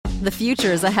The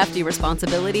future is a hefty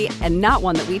responsibility and not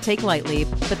one that we take lightly,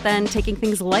 but then taking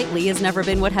things lightly has never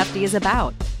been what Hefty is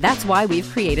about. That's why we've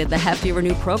created the Hefty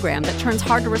Renew program that turns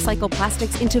hard-to-recycle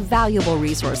plastics into valuable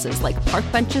resources like park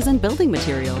benches and building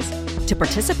materials. To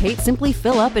participate, simply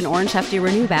fill up an orange Hefty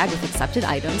Renew bag with accepted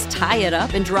items, tie it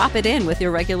up, and drop it in with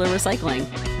your regular recycling.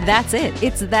 That's it.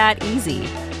 It's that easy.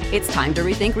 It's time to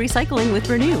rethink recycling with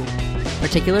Renew.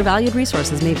 Particular valued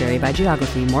resources may vary by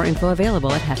geography. More info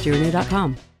available at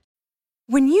heftyrenew.com.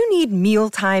 When you need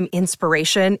mealtime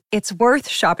inspiration, it's worth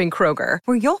shopping Kroger,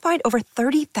 where you'll find over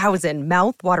 30,000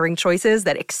 mouth-watering choices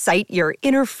that excite your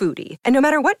inner foodie. And no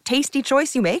matter what tasty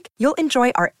choice you make, you'll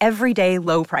enjoy our everyday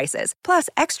low prices, plus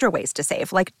extra ways to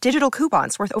save, like digital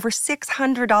coupons worth over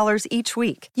 $600 each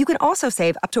week. You can also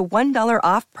save up to $1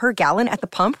 off per gallon at the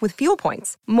pump with fuel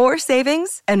points. More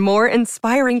savings and more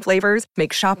inspiring flavors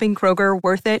make shopping Kroger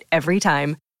worth it every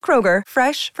time. Kroger,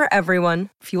 fresh for everyone.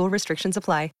 Fuel restrictions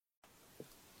apply.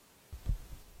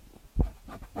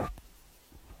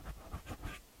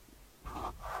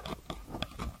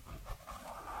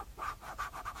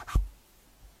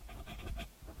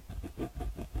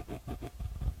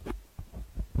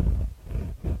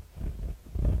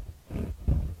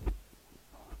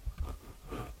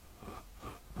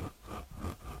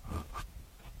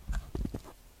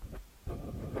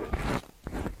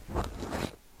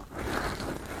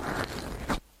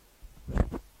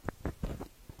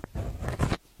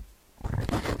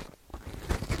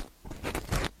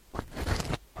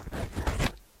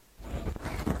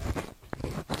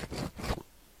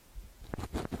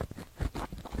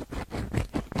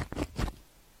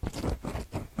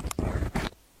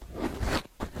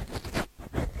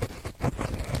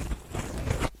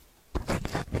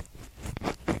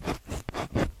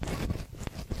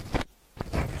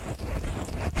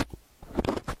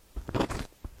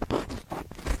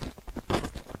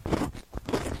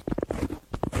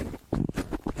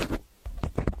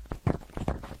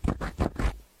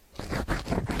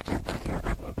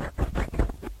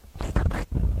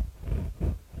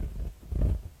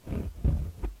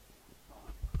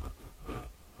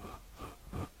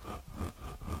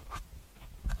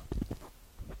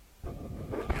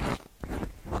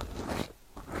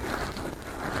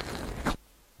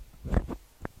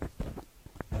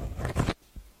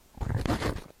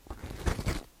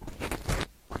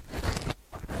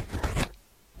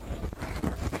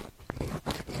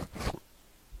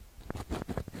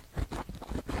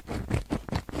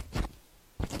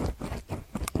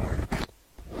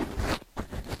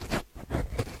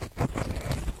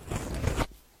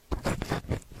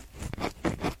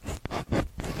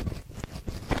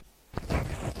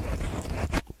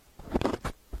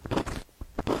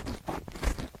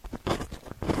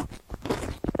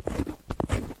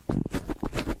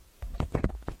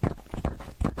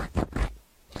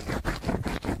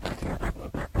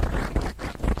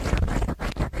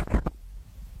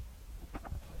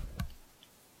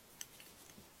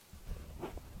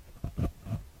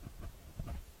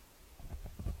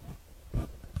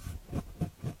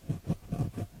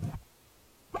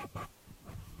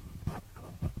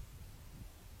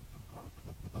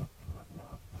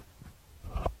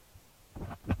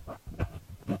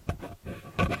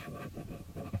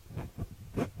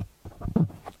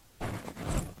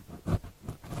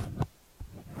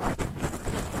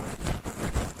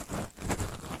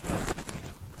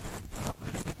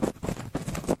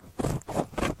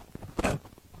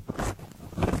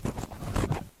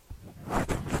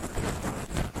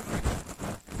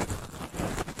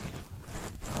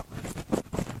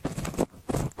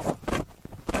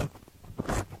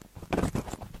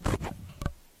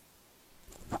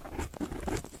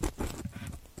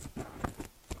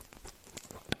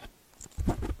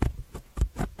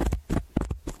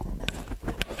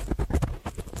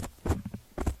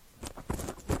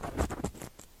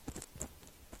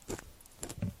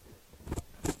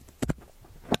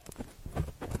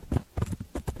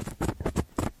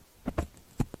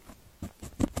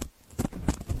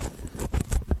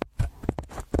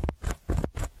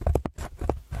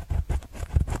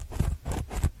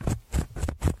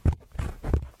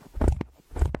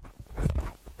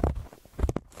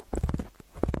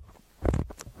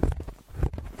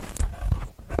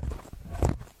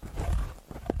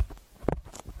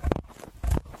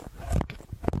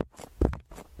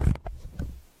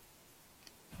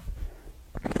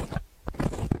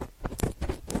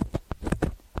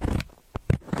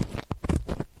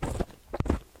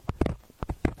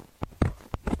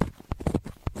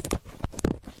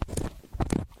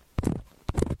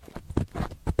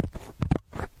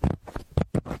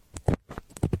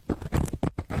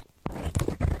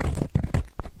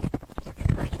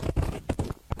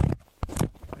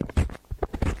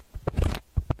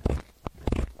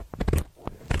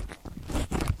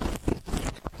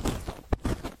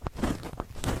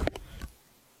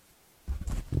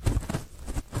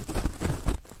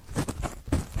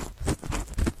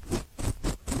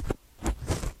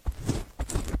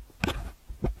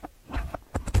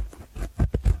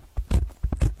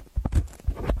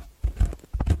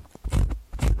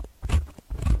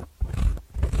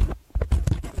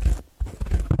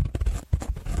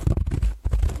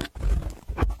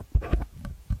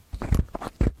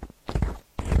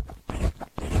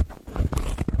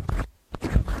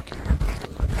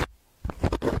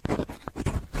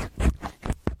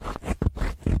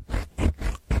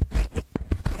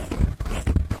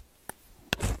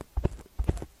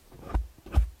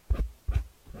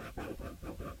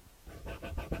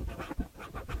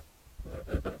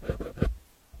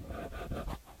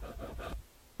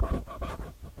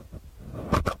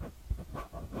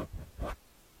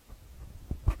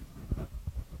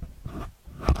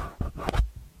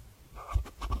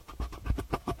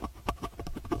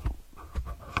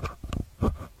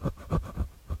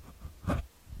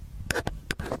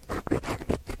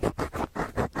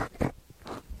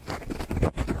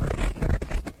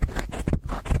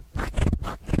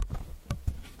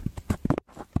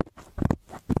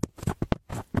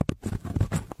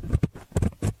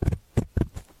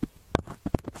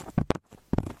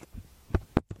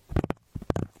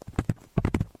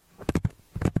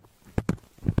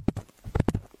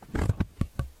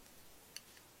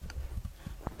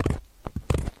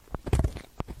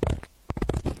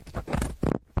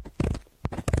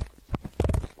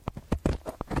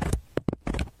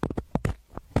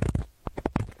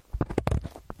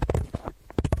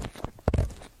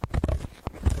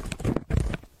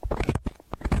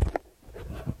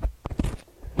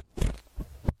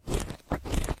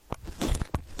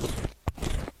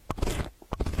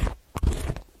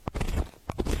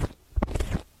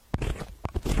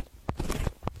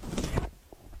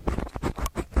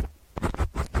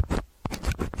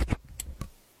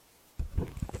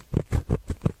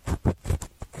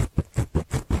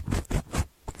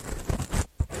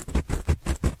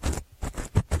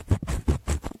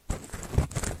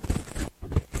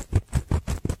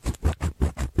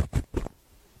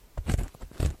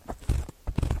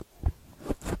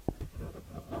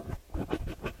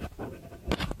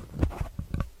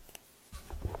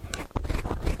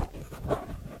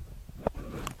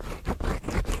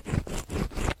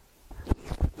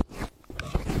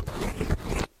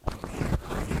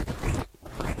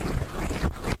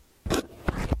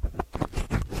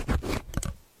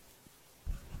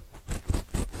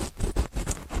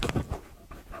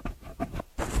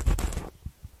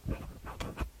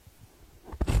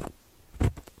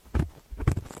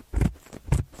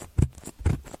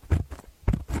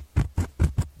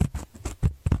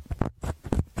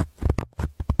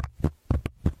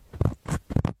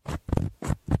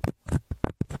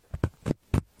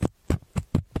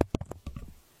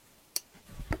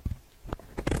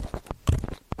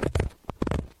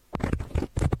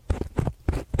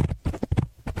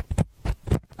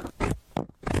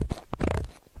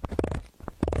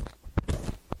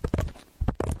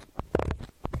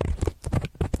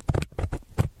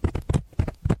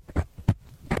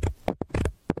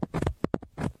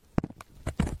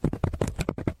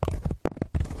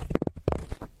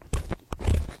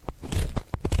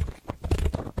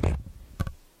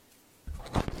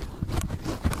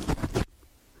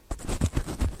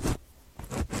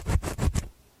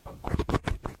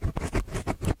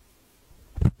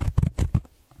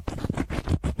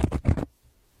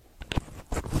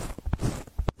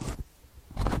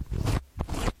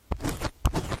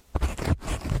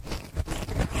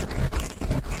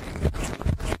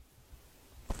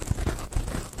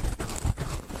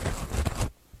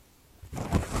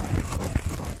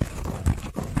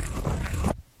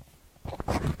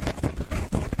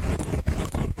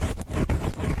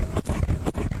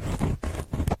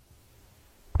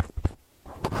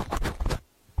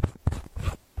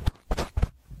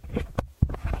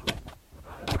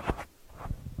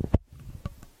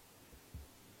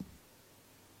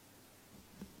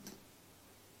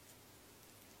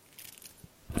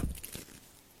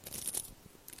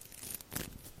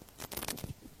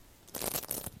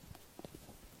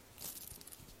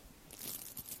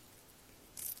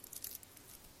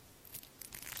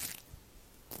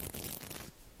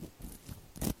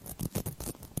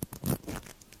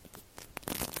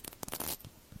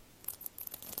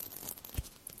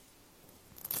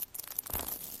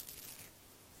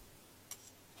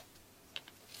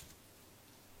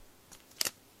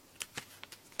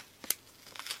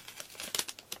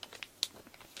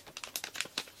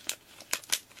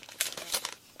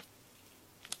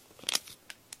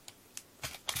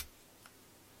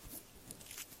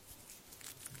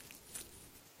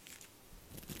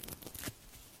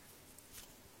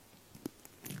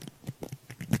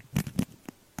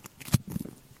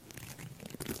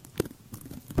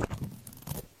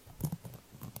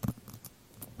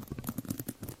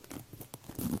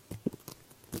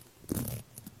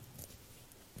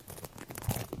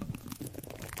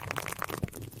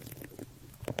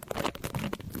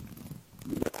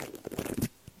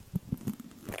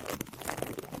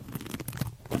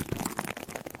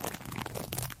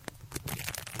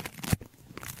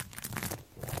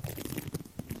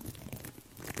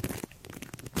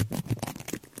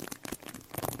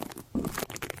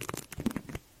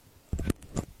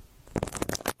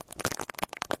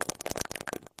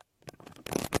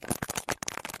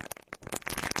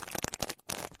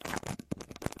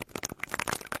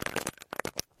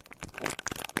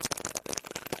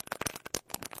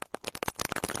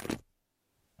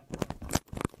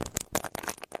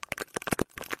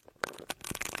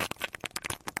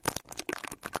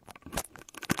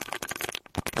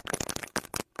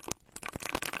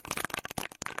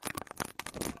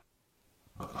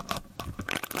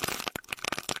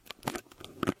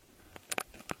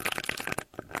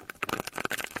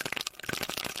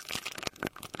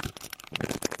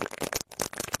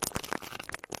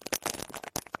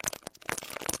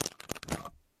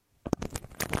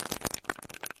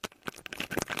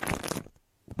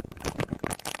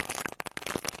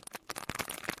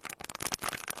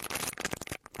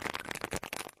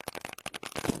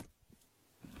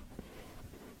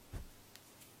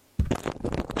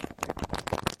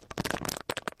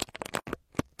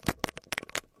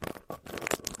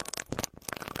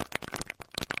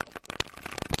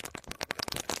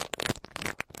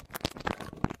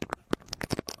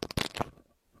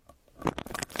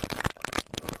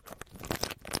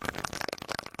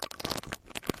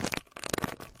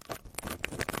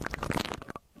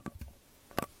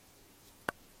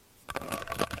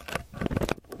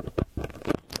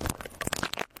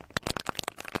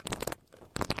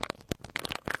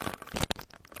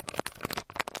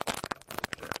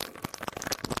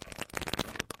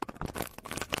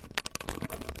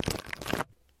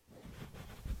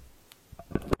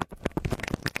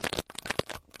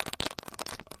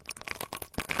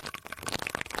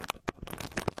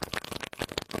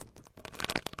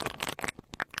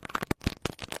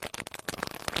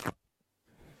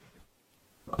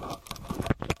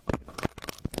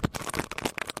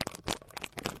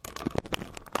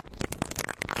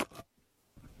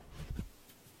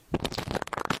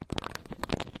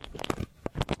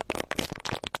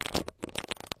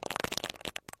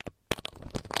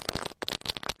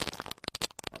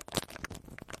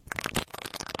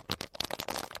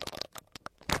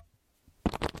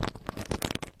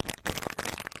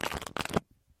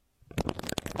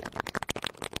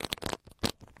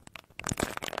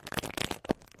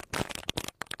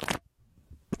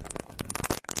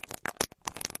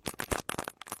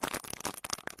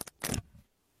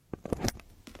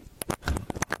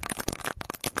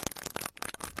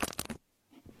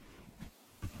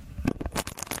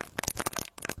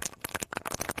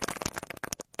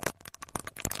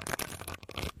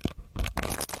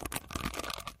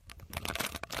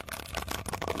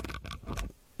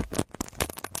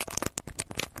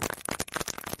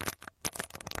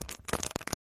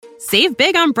 Save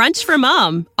big on brunch for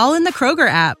mom, all in the Kroger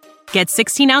app. Get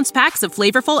 16-ounce packs of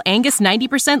flavorful Angus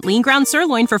 90% lean ground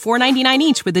sirloin for $4.99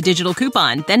 each with a digital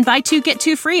coupon. Then buy 2, get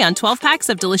 2 free on 12 packs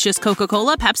of delicious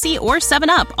Coca-Cola, Pepsi, or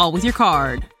 7UP, all with your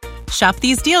card. Shop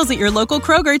these deals at your local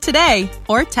Kroger today,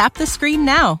 or tap the screen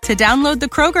now to download the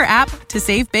Kroger app to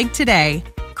save big today.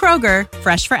 Kroger,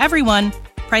 fresh for everyone.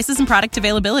 Prices and product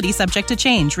availability subject to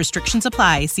change. Restrictions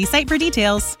apply. See site for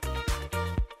details.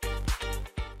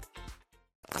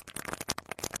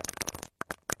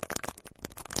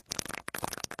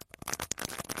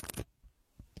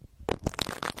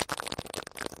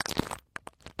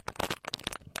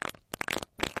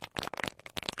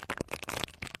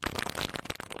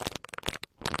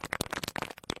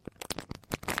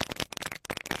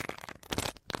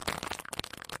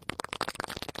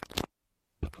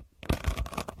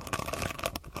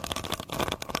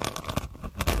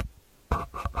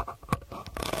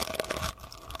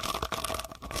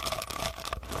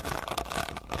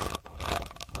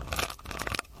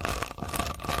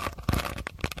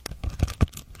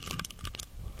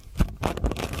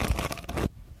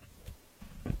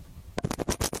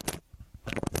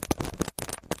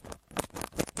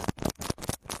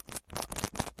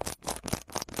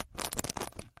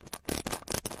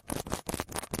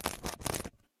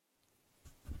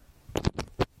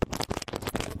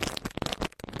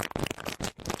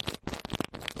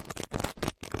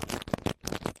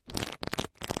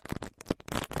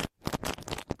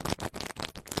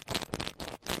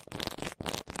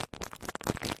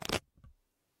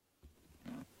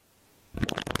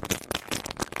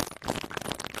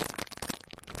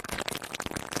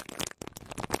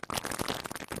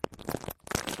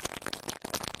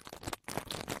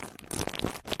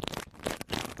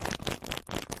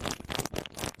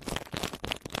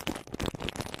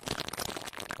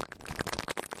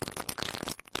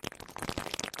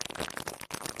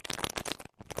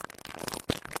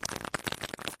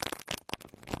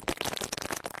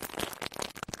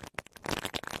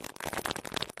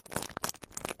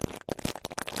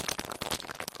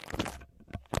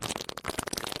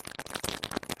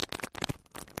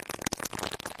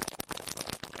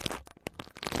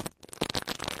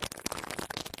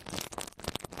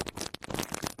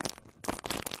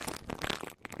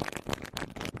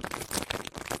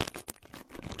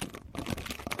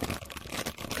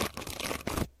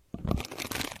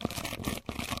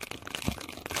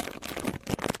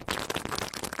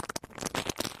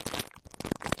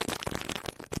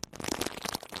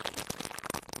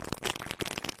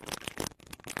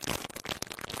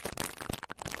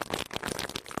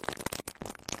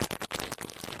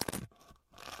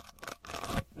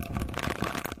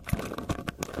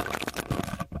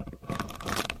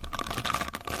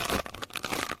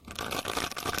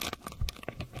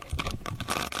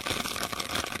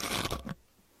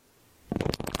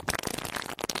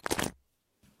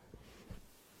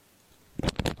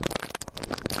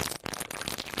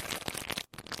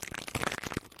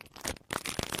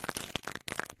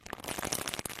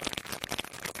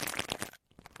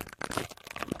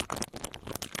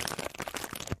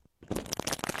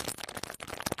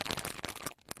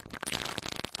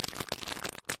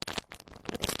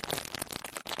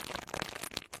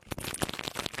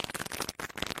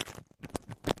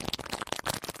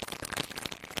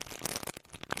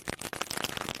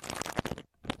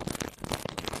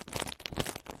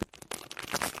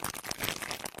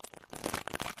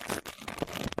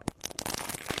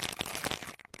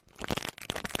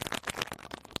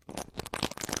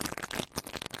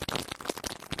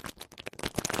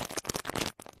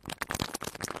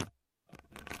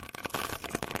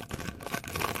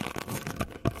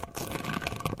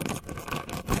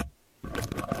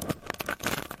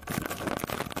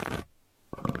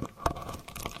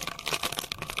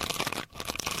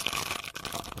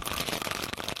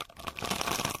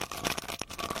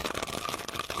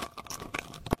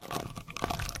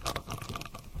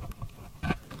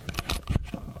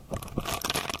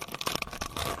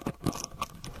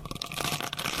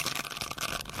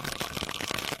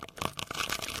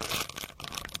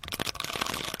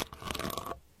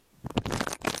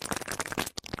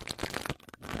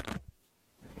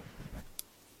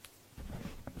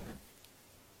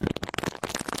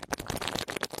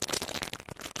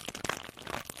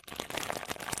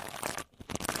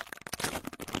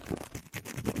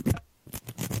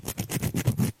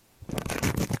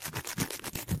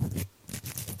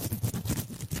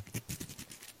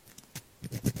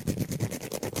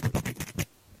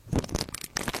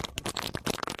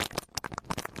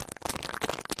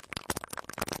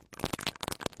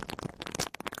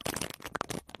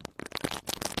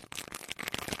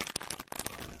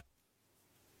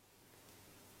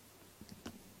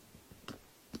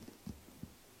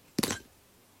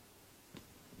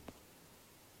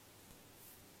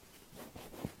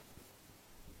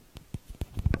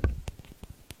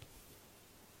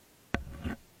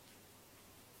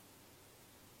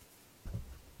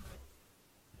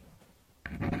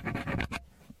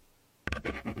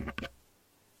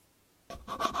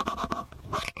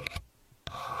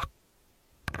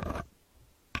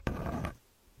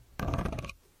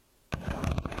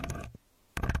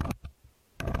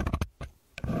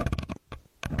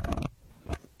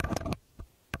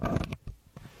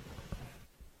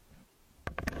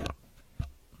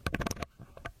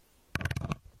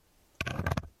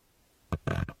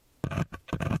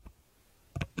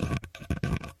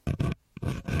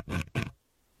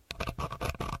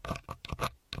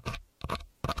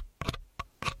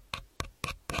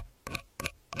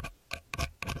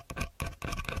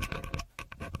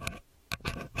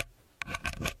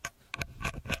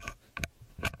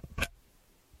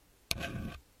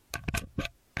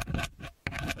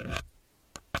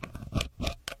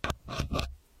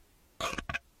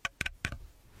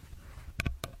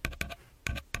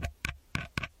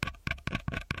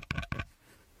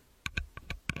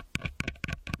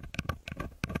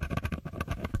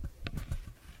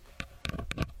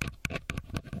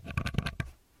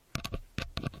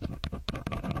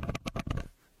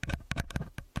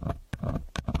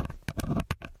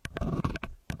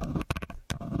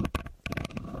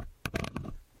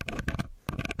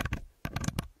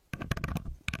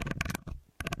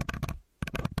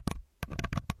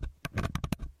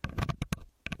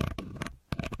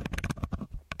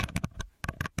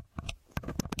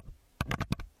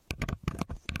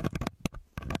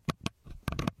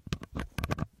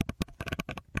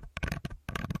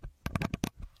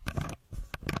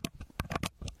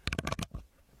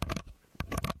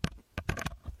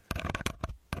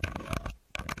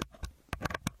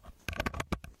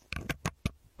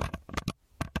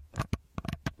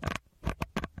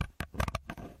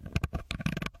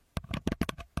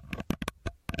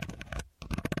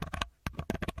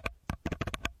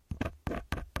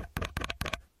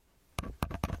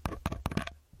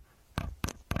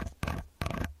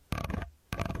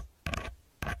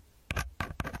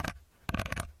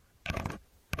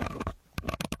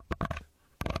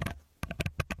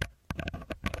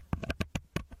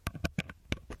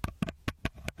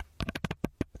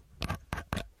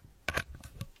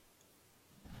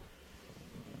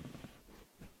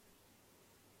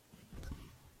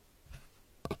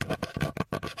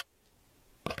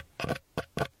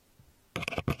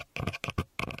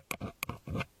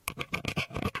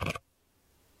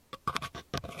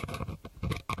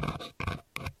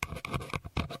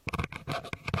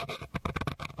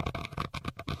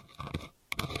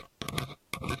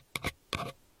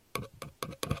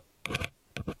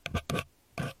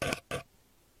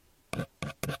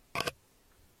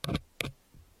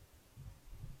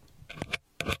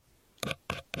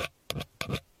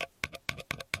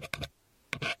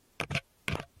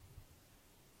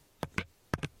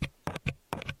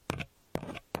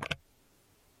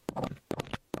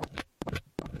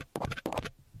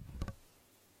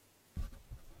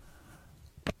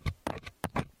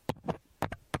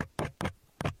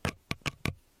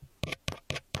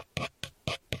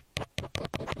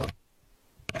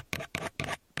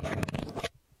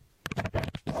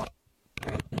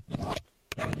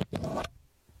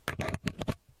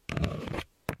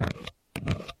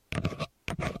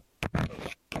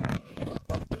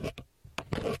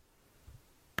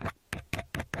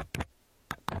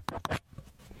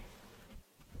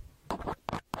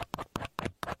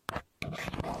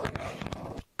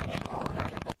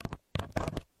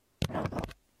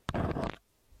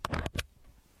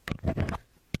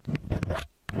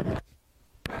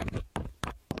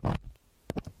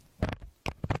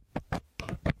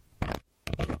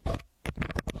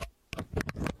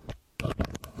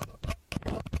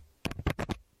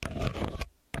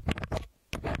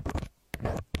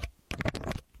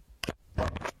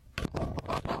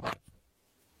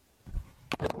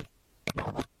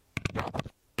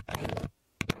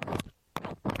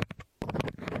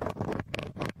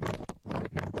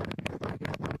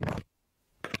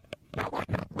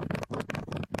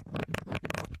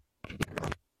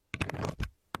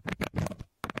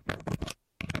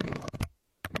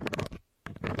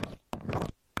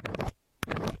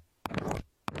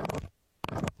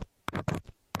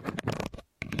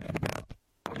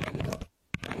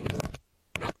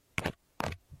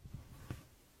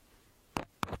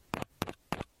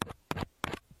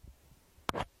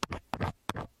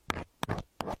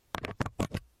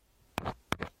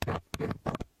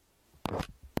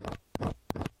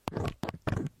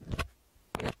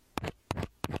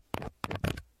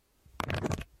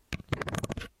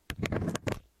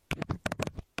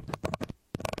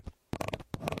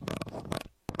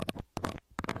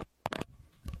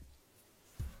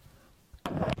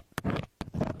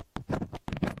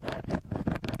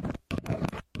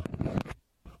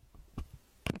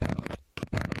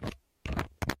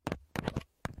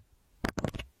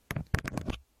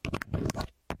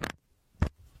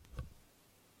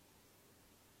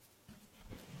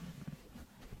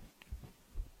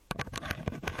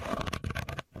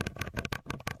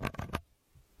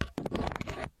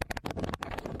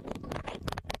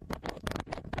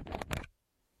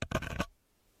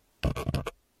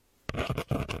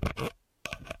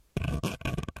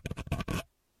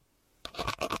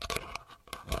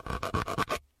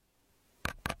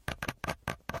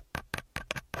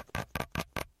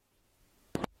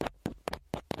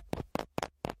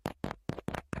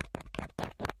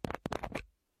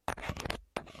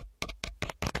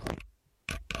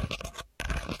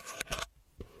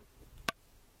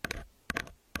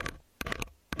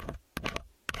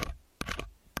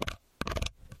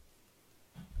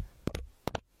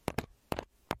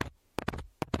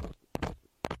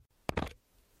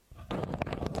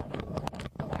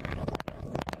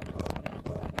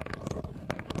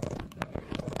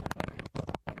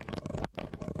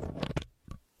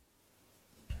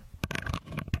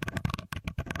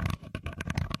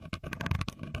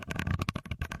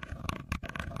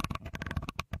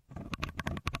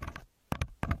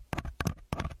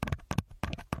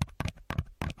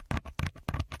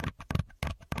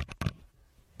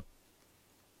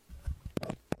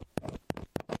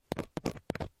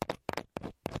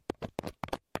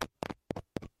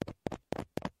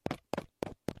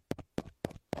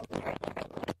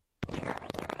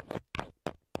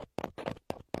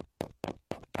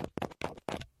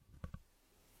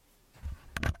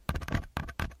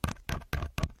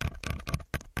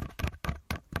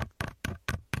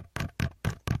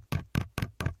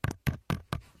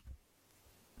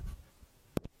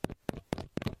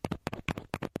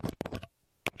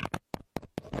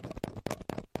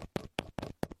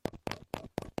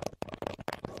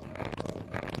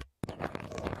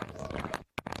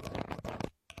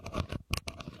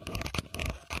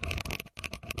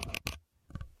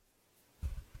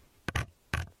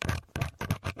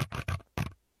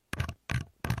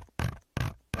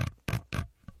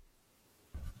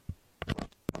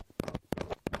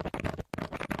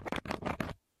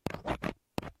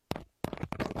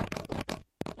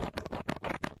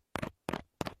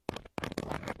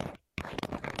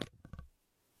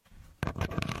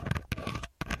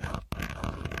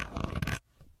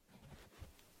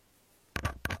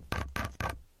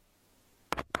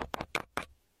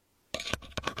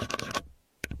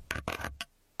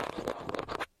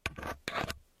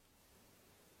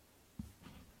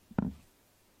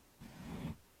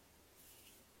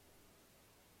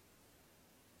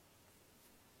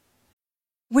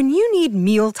 When you need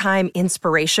mealtime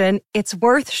inspiration, it's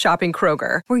worth shopping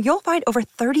Kroger, where you'll find over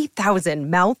 30,000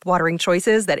 mouth-watering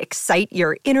choices that excite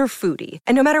your inner foodie.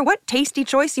 And no matter what tasty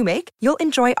choice you make, you'll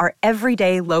enjoy our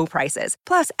everyday low prices,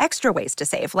 plus extra ways to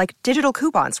save, like digital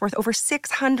coupons worth over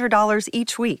 $600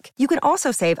 each week. You can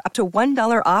also save up to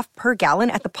 $1 off per gallon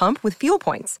at the pump with fuel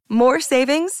points. More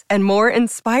savings and more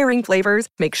inspiring flavors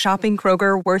make shopping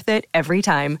Kroger worth it every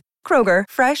time. Kroger,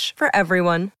 fresh for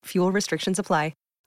everyone. Fuel restrictions apply.